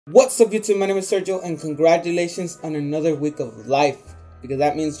What's up YouTube, my name is Sergio and congratulations on another week of life, because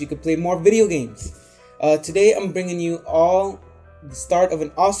that means you can play more video games. Today I'm bringing you all the start of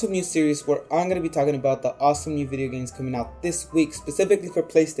an awesome new series where I'm going to be talking about the awesome new video games coming out this week, specifically for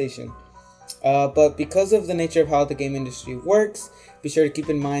PlayStation. But because of the nature of how the game industry works, be sure to keep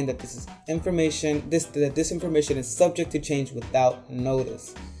in mind that this information is subject to change without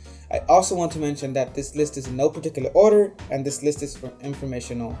notice. I also want to mention that this list is in no particular order, and this list is for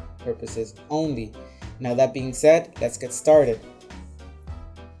informational purposes only. Now that being said, let's get started.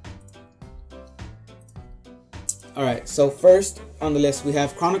 Alright, so first on the list we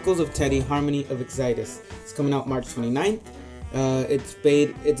have Chronicles of Teddy: Harmony of Exodus. It's coming out March 29th.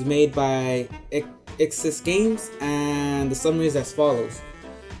 It's made by Ixis Games, and the summary is as follows.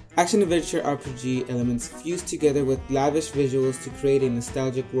 Action-adventure RPG elements fused together with lavish visuals to create a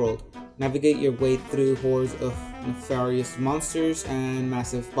nostalgic world. Navigate your way through hordes of nefarious monsters and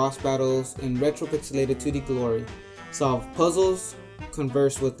massive boss battles in retro-pixelated 2D glory. Solve puzzles,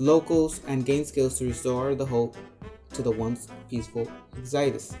 converse with locals, and gain skills to restore the hope to the once peaceful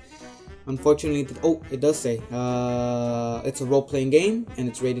Exodus. Unfortunately, it does say it's a role-playing game and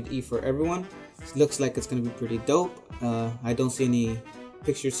it's rated E for everyone. It looks like it's going to be pretty dope. I don't see any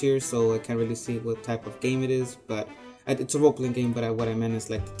pictures here, so I can't really see what type of game it is, but it's a role-playing game, but what I meant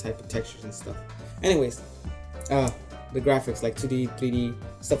is like the type of textures and stuff. Anyways, the graphics, like 2D, 3D,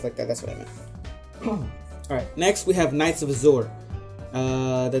 stuff like that, that's what I meant. Alright, next we have Knights of Azure.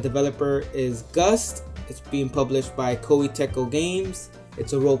 The developer is Gust. It's being published by Koei Tecmo Games.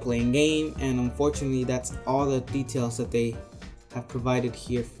 It's a role-playing game, and unfortunately that's all the details that they have provided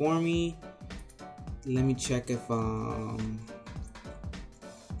here for me. Let me check if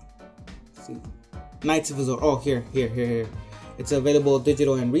Knights of Azure. Oh, here. It's available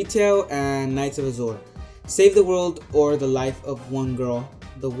digital and retail. And Knights of Azure. Save the world or the life of one girl.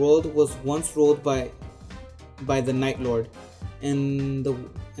 The world was once ruled by the Night Lord. In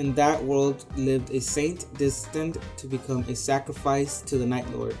that world lived a saint destined to become a sacrifice to the Night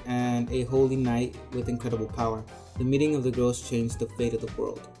Lord and a holy knight with incredible power. The meeting of the girls changed the fate of the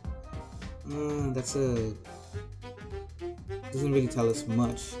world. Doesn't really tell us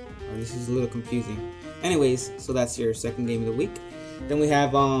much. This is a little confusing. Anyways, so that's your second game of the week. Then we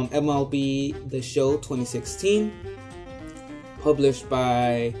have MLB The Show 2016, published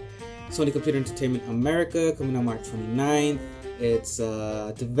by Sony Computer Entertainment America, coming out March 29th. It's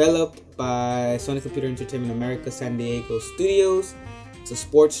developed by Sony Computer Entertainment America San Diego Studios. It's a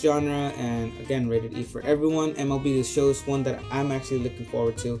sports genre, and again, rated E for everyone. MLB The Show is one that I'm actually looking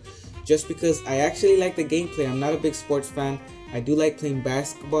forward to, just because I actually like the gameplay. I'm not a big sports fan. I do like playing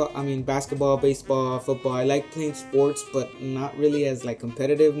basketball, baseball, football. I like playing sports, but not really as like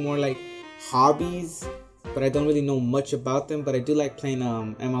competitive, more like hobbies. But I don't really know much about them. But I do like playing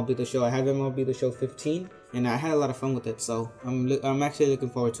MLB The Show. I have MLB The Show 15, and I had a lot of fun with it. So I'm actually looking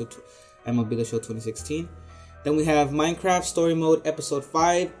forward to MLB The Show 2016. Then we have Minecraft Story Mode Episode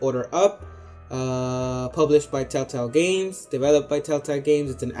 5, Order Up. Published by Telltale Games, developed by Telltale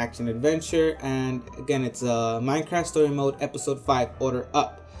Games. It's an action adventure, and again, it's Minecraft Story Mode Episode 5, Order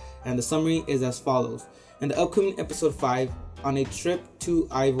Up. And the summary is as follows. In the upcoming Episode 5, on a trip to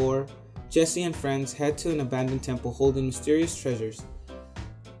Ivor, Jesse and friends head to an abandoned temple holding mysterious treasures.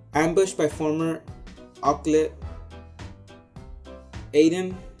 Ambushed by former Oaklet,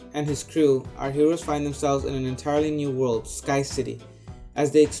 Aiden and his crew, our heroes find themselves in an entirely new world, Sky City.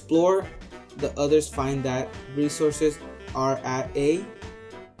 As they explore, the others find that resources are at a ...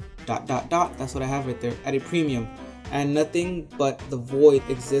 That's what I have right there. At a premium, and nothing but the void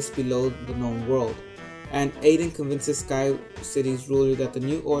exists below the known world. And Aiden convinces Sky City's ruler that the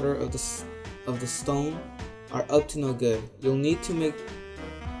new order of the stone are up to no good. You'll need to make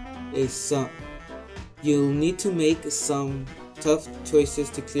some tough choices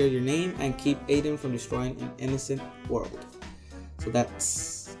to clear your name and keep Aiden from destroying an innocent world. So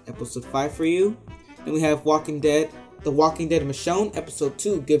that's Episode 5 for you. Then we have The Walking Dead Michonne, Episode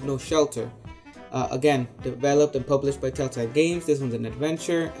 2, Give No Shelter. Again, developed and published by Telltale Games. This one's an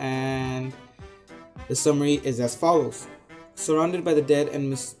adventure, and the summary is as follows. Surrounded by the dead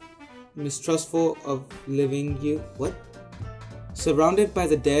and mistrustful of living Surrounded by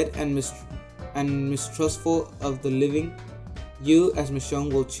the dead and mistrustful of the living, you as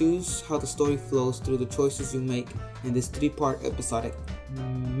Michonne will choose how the story flows through the choices you make in this 3-part episodic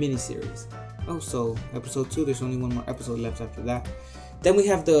miniseries. Oh, so Episode 2, there's only one more episode left after that. Then we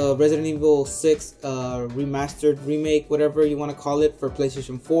have the Resident Evil 6 remastered, remake, whatever you want to call it, for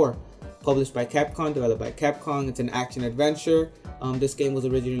PlayStation 4. Published by Capcom, developed by Capcom. It's an action adventure. This game was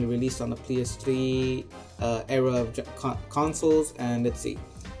originally released on the PS3 era of consoles, and let's see.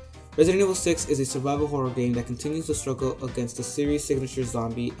 Resident Evil 6 is a survival horror game that continues to struggle against the series' signature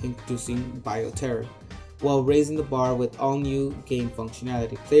zombie-inducing bioterror, while raising the bar with all-new game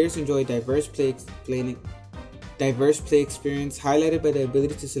functionality. Players enjoy diverse play experience highlighted by the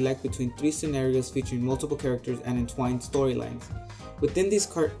ability to select between 3 scenarios featuring multiple characters and entwined storylines. Within these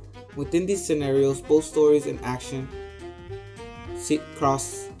scenarios, both stories and action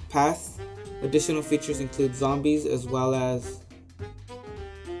cross paths. Additional features include zombies as well as...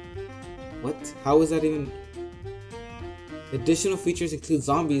 What? How is that even... Additional features include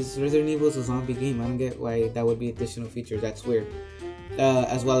zombies. Resident Evil is a zombie game. I don't get why that would be additional features. That's weird.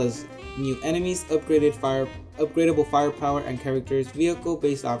 As well as new enemies, upgradable firepower and characters,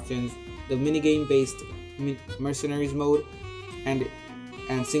 vehicle-based options, the minigame-based mercenaries mode, and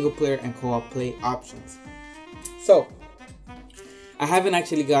single-player and co-op play options. So, I haven't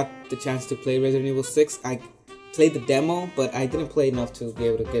actually got the chance to play Resident Evil 6. I played the demo, but I didn't play enough to be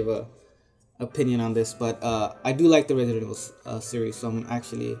able to give a opinion on this. But I do like the Resident Evil series, so I'm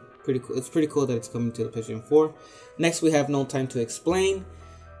actually pretty cool. It's pretty cool that it's coming to the PlayStation 4. Next, we have No Time to Explain,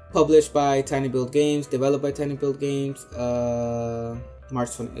 published by Tiny Build Games, developed by Tiny Build Games.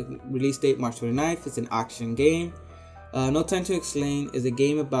 Release date March 29th. It's an action game. No Time to Explain is a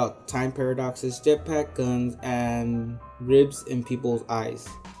game about time paradoxes, jetpack guns, and ribs in people's eyes.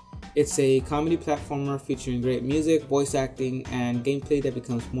 It's a comedy platformer featuring great music, voice acting, and gameplay that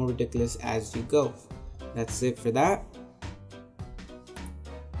becomes more ridiculous as you go. That's it for that.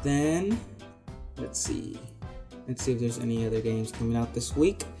 Then, let's see if there's any other games coming out this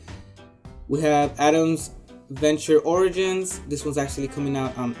week. We have Adam's Venture Origins. This one's actually coming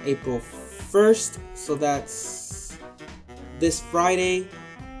out on April 1st, so that's this Friday.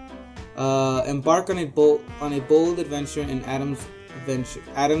 Embark on a bold adventure in Adam's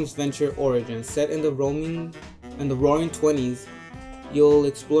Venture Origins. Set in the Roaring 20s, you'll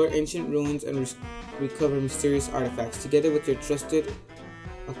explore ancient ruins and recover mysterious artifacts. Together with your trusted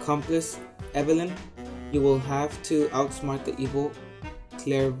accomplice, Evelyn, you will have to outsmart the evil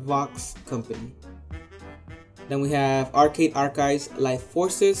Clairvox company. Then we have Arcade Archives Life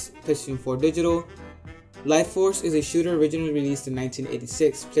Forces, PlayStation 4 Digital. Life Force is a shooter originally released in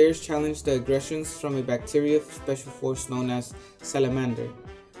 1986. Players challenge the aggressions from a bacteria special force known as Salamander.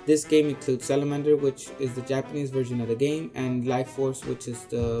 This game includes Salamander, which is the Japanese version of the game, and Life Force, which is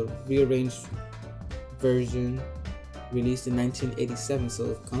the rearranged version released in 1987. So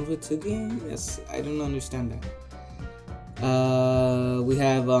it comes with 2 games? Yes, I don't understand that. We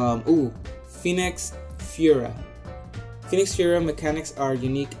have Phoenix Fura. Phoenix Fura mechanics are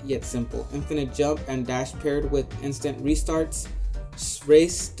unique yet simple. Infinite jump and dash paired with instant restarts.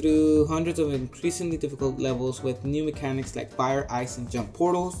 Race through hundreds of increasingly difficult levels with new mechanics like fire, ice, and jump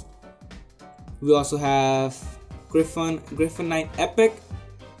portals. We also have Griffin Knight Epic.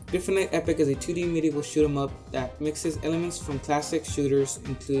 Griffin Knight Epic is a 2D medieval shoot 'em up that mixes elements from classic shooters,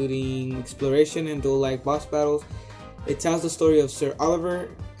 including exploration and duel-like boss battles. It tells the story of Sir Oliver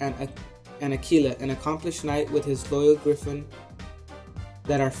and Aquila, an accomplished knight with his loyal griffin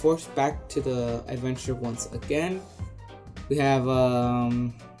that are forced back to the adventure once again. We have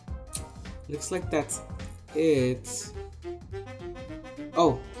looks like that's it.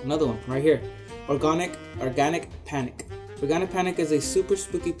 Oh, another one right here. Organic Panic. Organic Panic is a super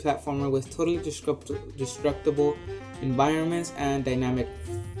spooky platformer with totally destructible environments and dynamic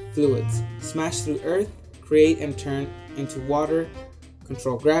fluids. Smash through earth, create and turn into water,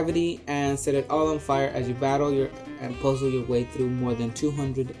 control gravity, and set it all on fire as you battle and puzzle your way through more than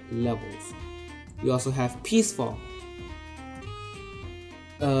 200 levels. We also have Peacefall.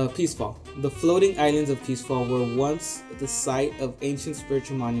 The floating islands of Peacefall were once the site of ancient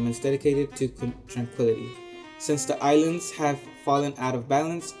spiritual monuments dedicated to tranquility. Since the islands have fallen out of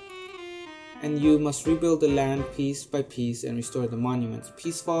balance, and you must rebuild the land piece by piece and restore the monuments.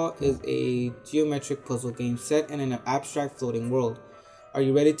 Peacefall is a geometric puzzle game set in an abstract floating world. Are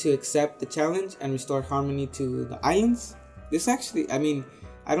you ready to accept the challenge and restore harmony to the islands? This actually, I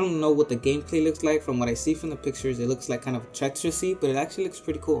don't know what the gameplay looks like. From what I see from the pictures, it looks like kind of Tetrisy, but it actually looks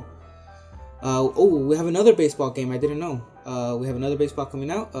pretty cool. We have another baseball game I didn't know. We have another baseball coming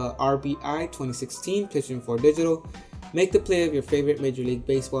out, RBI 2016, PlayStation 4 Digital. Make the play of your favorite Major League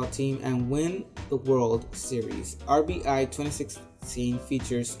Baseball team and win the World Series. RBI 2016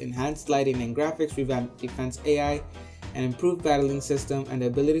 features enhanced lighting and graphics, revamped defense AI, an improved battling system, and the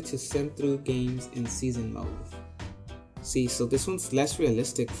ability to sim through games in season mode. See, so this one's less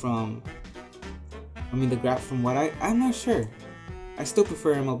realistic from what I'm not sure. I still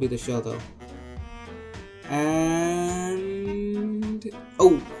prefer MLB The Show though. And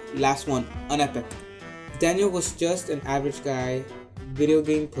last one, on Epic. Daniel was just an average guy video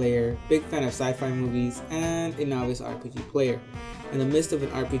game player, big fan of sci-fi movies, and a novice RPG player. In the midst of an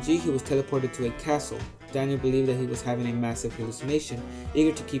RPG, he was teleported to a castle. Daniel believed that he was having a massive hallucination.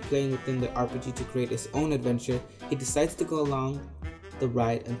 Eager to keep playing within the RPG to create his own adventure, he decides to go along the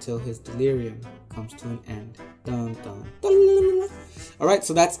ride until his delirium comes to an end. Dun, dun, dun. Alright,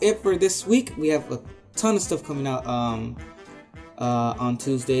 so that's it for this week. We have a ton of stuff coming out on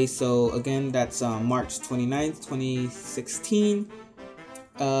Tuesday. So again, that's March 29th, 2016.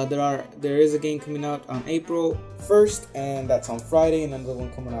 There is a game coming out on April 1st, and that's on Friday, and another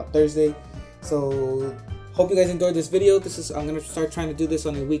one coming out Thursday. So hope you guys enjoyed this video. I'm gonna start trying to do this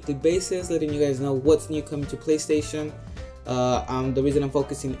on a weekly basis, letting you guys know what's new coming to PlayStation. The reason I'm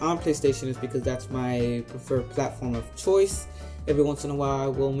focusing on PlayStation is because that's my preferred platform of choice. Every once in a while I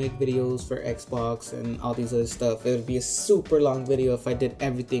will make videos for Xbox and all these other stuff. It would be a super long video if I did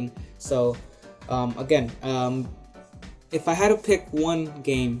everything. So again, if I had to pick one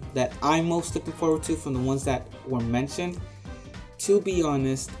game that I'm most looking forward to from the ones that were mentioned, to be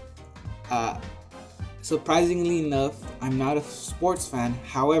honest, surprisingly enough, I'm not a sports fan.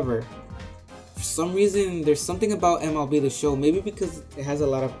 However, for some reason, there's something about MLB The Show. Maybe because it has a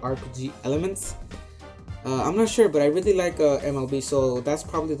lot of RPG elements. I'm not sure, but I really like MLB. So that's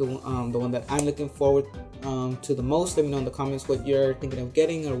probably the one that I'm looking forward to the most. Let me know in the comments what you're thinking of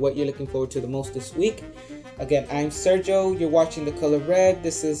getting or what you're looking forward to the most this week. Again, I'm Sergio. You're watching The Color Red.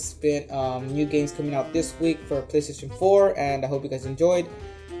 This has been new games coming out this week for PlayStation 4, and I hope you guys enjoyed.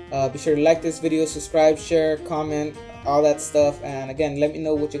 Be sure to like this video, subscribe, share, comment, all that stuff. And again, let me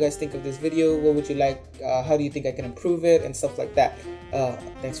know what you guys think of this video. What would you like? How do you think I can improve it and stuff like that?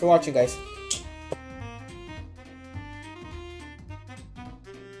 Thanks for watching, guys.